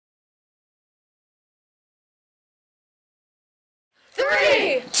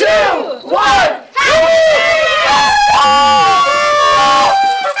3, 2, 1.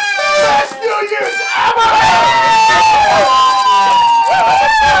 Best New Year's ever!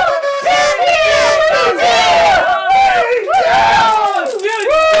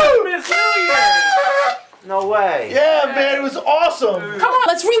 No way. Yeah, man, it was awesome. Come on,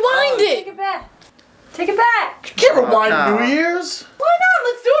 let's rewind it. Take it back. Take it back. You can't rewind no. New Year's. Why not?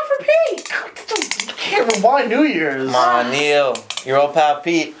 Let's do it for Pete. You can't rewind New Year's. Come on, Neil. Your old pal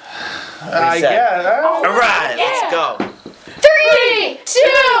Pete. I guess. All right, let's go. 3, 2,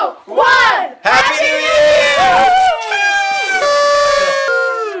 1. Happy New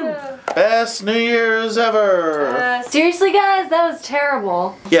Year! Best New Year's ever. Seriously, guys, that was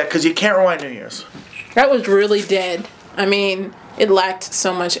terrible. Yeah, because you can't rewind New Year's. That was really dead. I mean, it lacked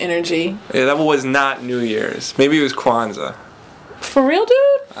so much energy. Yeah, that was not New Year's. Maybe it was Kwanzaa. For real,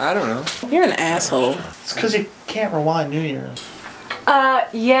 dude? I don't know. You're an asshole. It's because you can't rewind New Year's.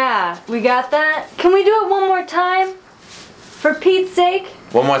 Yeah, we got that. Can we do it one more time? For Pete's sake?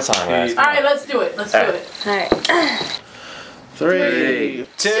 One more time, guys. Alright, let's do it. Let's do it. Alright. 3,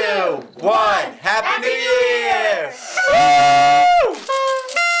 2, 1. Happy New Year!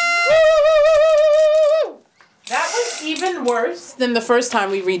 That was even worse than the first time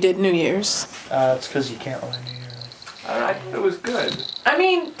we redid New Year's. It's because you can't rewind New Year's. I thought it was good. I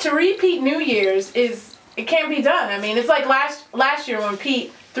mean, to repeat New Year's it can't be done. I mean, it's like last year when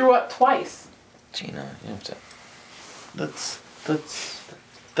Pete threw up twice. Gina, you have to...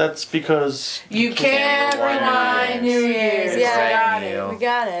 That's because You can't rewind New Year's. Yeah, Neil. we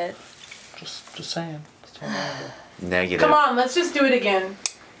got it. just saying. That's all I know. Negative. Come on, let's just do it again.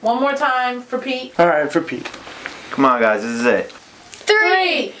 One more time for Pete. All right, for Pete. Come on, guys. This is it.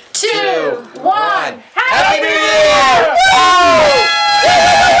 3, 2, 1. Happy New Year!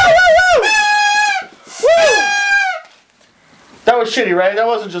 That was shitty, right? That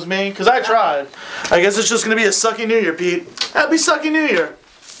wasn't just me, because I tried. I guess it's just going to be a sucky New Year, Pete. Happy sucky New Year.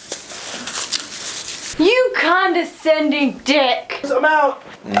 You condescending dick. I'm out.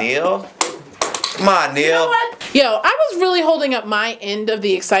 Neil? Come on, Neil. You know what? Yo, I was really holding up my end of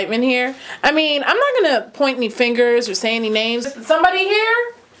the excitement here. I mean, I'm not gonna point any fingers or say any names. Somebody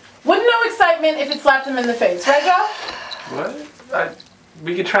here wouldn't know excitement if it slapped him in the face, right, Joe? What?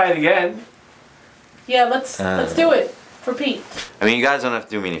 We could try it again. Yeah, let's do it for Pete. I mean, you guys don't have to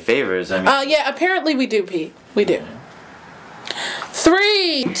do me any favors. I mean... Yeah, apparently we do, Pete. We do.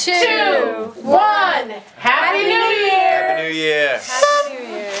 3, 2, 1. Happy New Year! Happy New Year! Happy New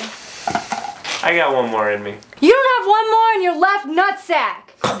Year. I got one more in me. You don't have one more in your left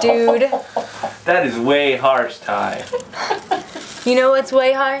nutsack, dude. That is way harsh, Ty. You know what's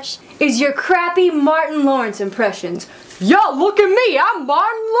way harsh? Is your crappy Martin Lawrence impressions. Yo, look at me, I'm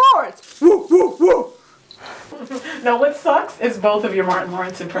Martin Lawrence. Woo, woo, woo. No, what sucks is both of your Martin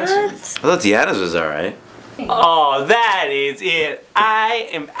Lawrence impressions. I thought Deanna's was alright. Oh, that is it. I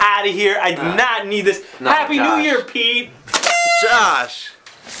am out of here. I do not need this. No, Happy Josh. New Year, Pete. Josh!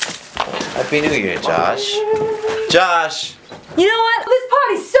 Happy New Year, Josh. Josh! You know what? This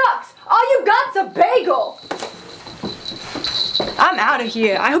party sucks. All you got's a bagel. I'm out of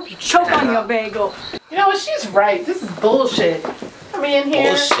here. I hope you choke on your bagel. You know what? She's right. This is bullshit. Come in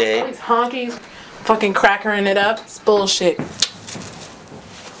here. Bullshit. All these honkies fucking crackering it up. It's bullshit.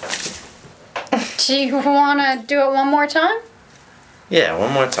 Do you want to do it one more time? Yeah,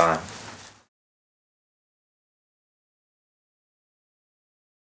 one more time.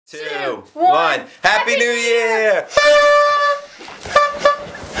 2, 1. Happy New Year!